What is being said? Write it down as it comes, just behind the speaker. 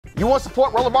You want to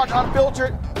support Roland Martin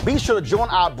Unfiltered? Be sure to join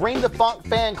our Bring the Funk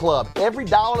fan club. Every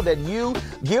dollar that you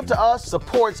give to us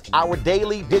supports our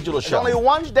daily digital show. There's only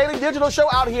one daily digital show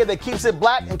out here that keeps it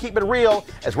black and keep it real.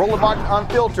 As Roland Martin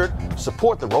Unfiltered.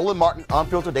 Support the Roland Martin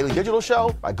Unfiltered daily digital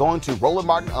show by going to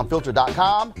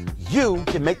RolandMartinUnfiltered.com. You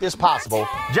can make this possible.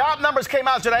 Job numbers came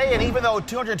out today, and even though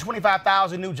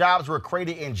 225,000 new jobs were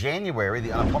created in January,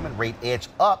 the unemployment rate edged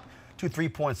up to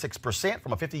 3.6%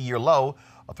 from a 50-year low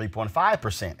of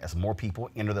 3.5% as more people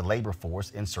enter the labor force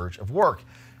in search of work.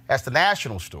 That's the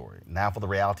national story. Now for the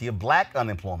reality of black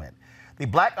unemployment. The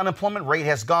black unemployment rate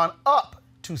has gone up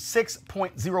to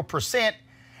 6.0%, and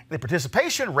the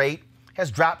participation rate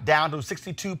has dropped down to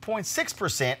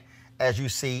 62.6%, as you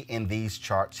see in these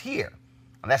charts here.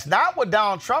 And that's not what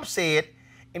Donald Trump said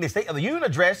in his State of the Union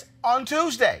address on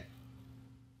Tuesday.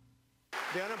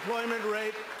 The unemployment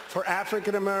rate for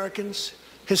African Americans,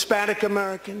 Hispanic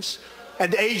Americans,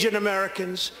 and Asian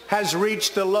Americans has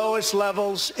reached the lowest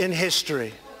levels in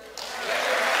history.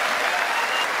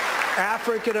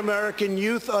 African American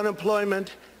youth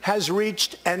unemployment has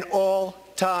reached an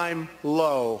all-time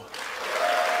low.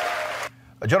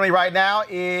 Joining me right now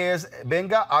is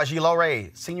Gbenga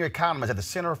Ajilore, senior economist at the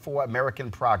Center for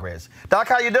American Progress. Doc,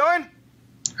 how you doing?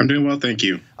 I'm doing well, thank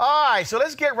you. All right, so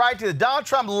let's get right to it. Donald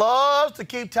Trump loves to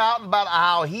keep talking about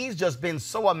how he's just been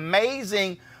so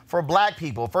amazing for black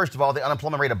people. First of all, the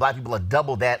unemployment rate of black people is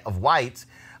double that of whites.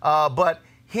 But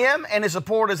him and his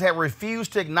supporters have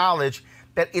refused to acknowledge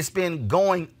that it's been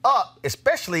going up,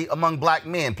 especially among black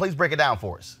men. Please break it down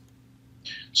for us.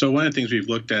 So one of the things we've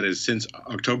looked at is since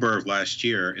October of last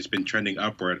year, it's been trending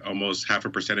upward, almost half a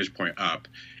percentage point up.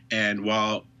 And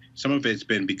while some of it's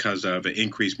been because of an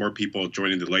increase, more people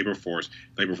joining the labor force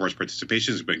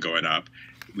participation has been going up.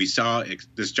 We saw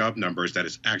this job numbers that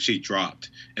it's actually dropped.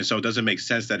 And so it doesn't make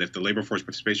sense that if the labor force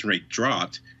participation rate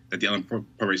dropped, that the unemployment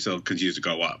rate still continues to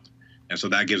go up. And so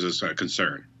that gives us a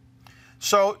concern.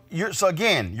 So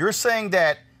again, you're saying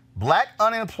that black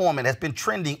unemployment has been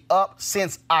trending up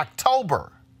since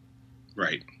October.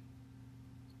 Right.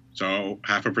 So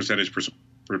half a percentage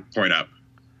point up.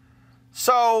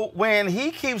 So when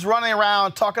he keeps running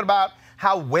around talking about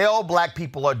how well black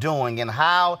people are doing and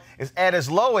how it's at its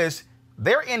lowest,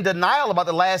 they're in denial about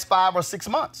the last 5 or 6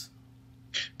 months.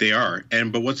 They are.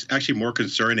 But what's actually more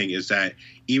concerning is that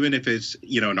even if it's,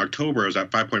 in October, it was at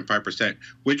 5.5%,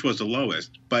 which was the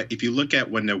lowest. But if you look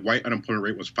at when the white unemployment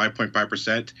rate was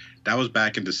 5.5%, that was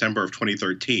back in December of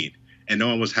 2013. And no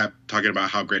one was talking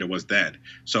about how great it was then.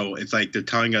 So it's like they're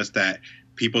telling us that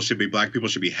black people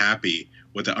should be happy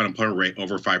with the unemployment rate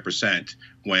over 5%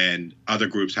 when other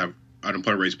groups have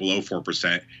unemployment rates below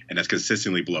 4%, and that's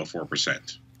consistently below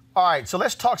 4%. All right, so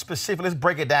let's talk specifically. Let's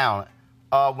break it down.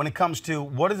 When it comes to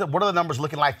what are the numbers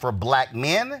looking like for black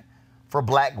men, for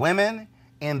black women,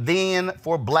 and then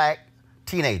for black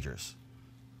teenagers?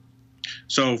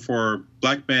 So for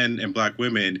black men and black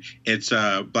women, it's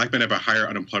black men have a higher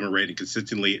unemployment rate and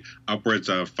consistently upwards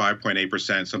of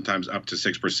 5.8%, sometimes up to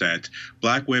 6%.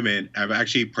 Black women have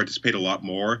actually participated a lot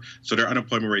more, so their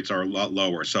unemployment rates are a lot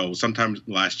lower. So sometimes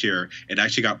last year, it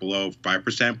actually got below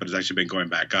 5%, but it's actually been going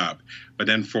back up. But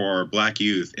then for black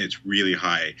youth, it's really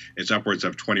high. It's upwards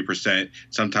of 20%.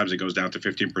 Sometimes it goes down to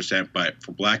 15%, but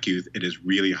for black youth, it is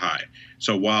really high.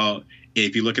 So while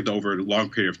if you look at the over a long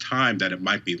period of time that it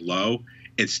might be low,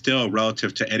 it's still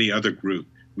relative to any other group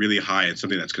really high and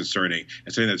something that's concerning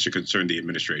and something that should concern the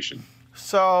administration.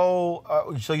 So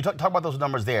you talk about those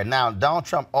numbers there. Now, Donald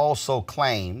Trump also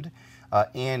claimed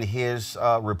in his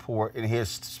report, in his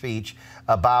speech,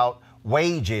 about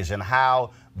wages and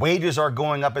how wages are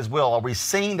going up as well. Are we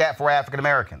seeing that for African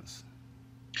Americans?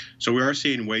 So we are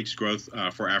seeing wage growth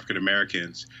for African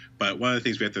Americans, but one of the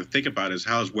things we have to think about is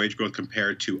how is wage growth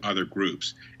compared to other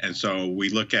groups? And so we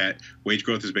look at wage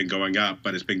growth has been going up,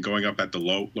 but it's been going up at the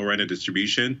lower end of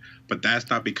distribution, but that's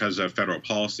not because of federal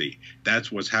policy.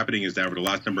 That's what's happening is that over the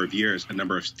last number of years, a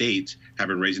number of states have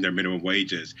been raising their minimum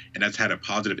wages, and that's had a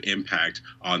positive impact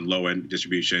on low-end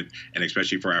distribution, and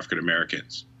especially for African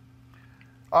Americans.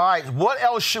 All right, what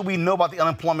else should we know about the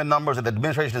unemployment numbers that the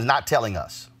administration is not telling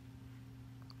us?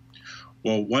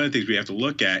 Well, one of the things we have to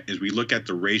look at is we look at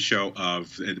the ratio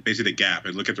of basically the gap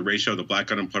and look at the ratio of the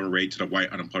black unemployment rate to the white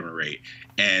unemployment rate.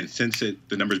 And since the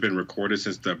number's been recorded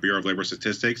since the Bureau of Labor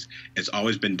Statistics, it's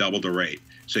always been double the rate.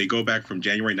 So you go back from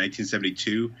January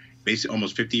 1972, basically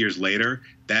almost 50 years later,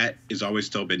 that has always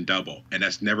still been double, and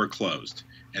that's never closed.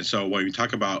 And so when we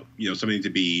talk about something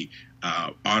to be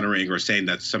honoring or saying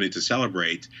that's something to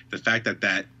celebrate, the fact that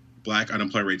that black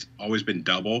unemployment rate's always been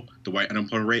double the white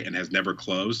unemployment rate and has never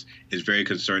closed is very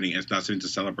concerning, and it's not something to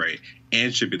celebrate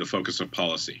and should be the focus of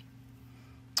policy.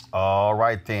 All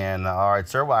right, then. All right,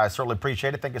 sir. Well, I certainly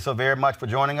appreciate it. Thank you so very much for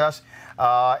joining us.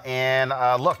 Look,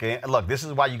 this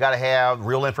is why you got to have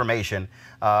real information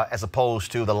as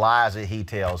opposed to the lies that he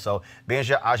tells. So,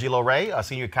 Gbenga Ajilore,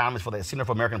 senior economist for the Center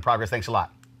for American Progress. Thanks a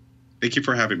lot. Thank you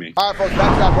for having me. All right, folks,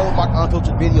 back to our Roland Martin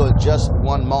Unfiltered video in just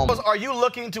one moment. Are you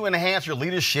looking to enhance your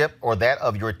leadership or that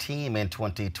of your team in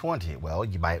 2020? Well,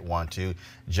 you might want to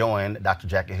join Dr.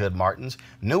 Jackie Hood Martin's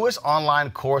newest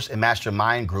online course and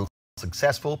mastermind group,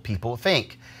 Successful People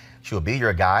Think. She will be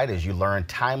your guide as you learn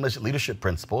timeless leadership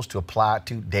principles to apply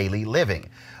to daily living.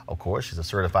 Of course, she's a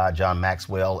certified John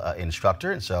Maxwell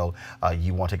instructor, and so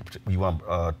you want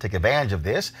to take advantage of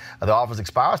this. The offer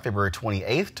expires February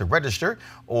 28th. To register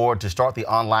or to start the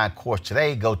online course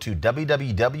today, go to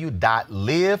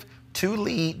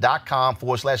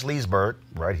www.live2lead.com/Leesburg,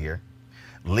 right here.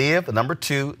 Live, the number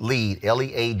 2, lead,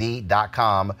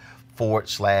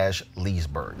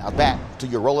 LEAD.com/Leesburg. Now back to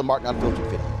your Roland Martin Unfiltered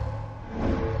video.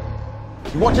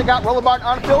 You want to check out Roland Martin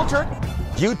Unfiltered?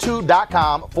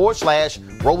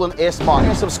 YouTube.com/Roland S. Martin.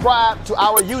 And subscribe to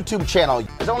our YouTube channel.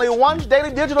 There's only one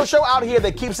daily digital show out here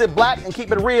that keeps it black and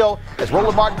keep it real. It's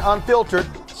Roland Martin Unfiltered.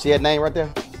 See that name right there?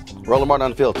 Roland Martin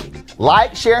Unfiltered.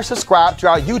 Like, share, and subscribe to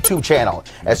our YouTube channel.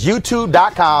 That's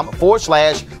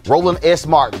youtube.com/Roland S.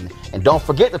 Martin. And don't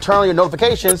forget to turn on your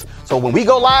notifications so when we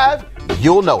go live,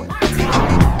 you'll know it.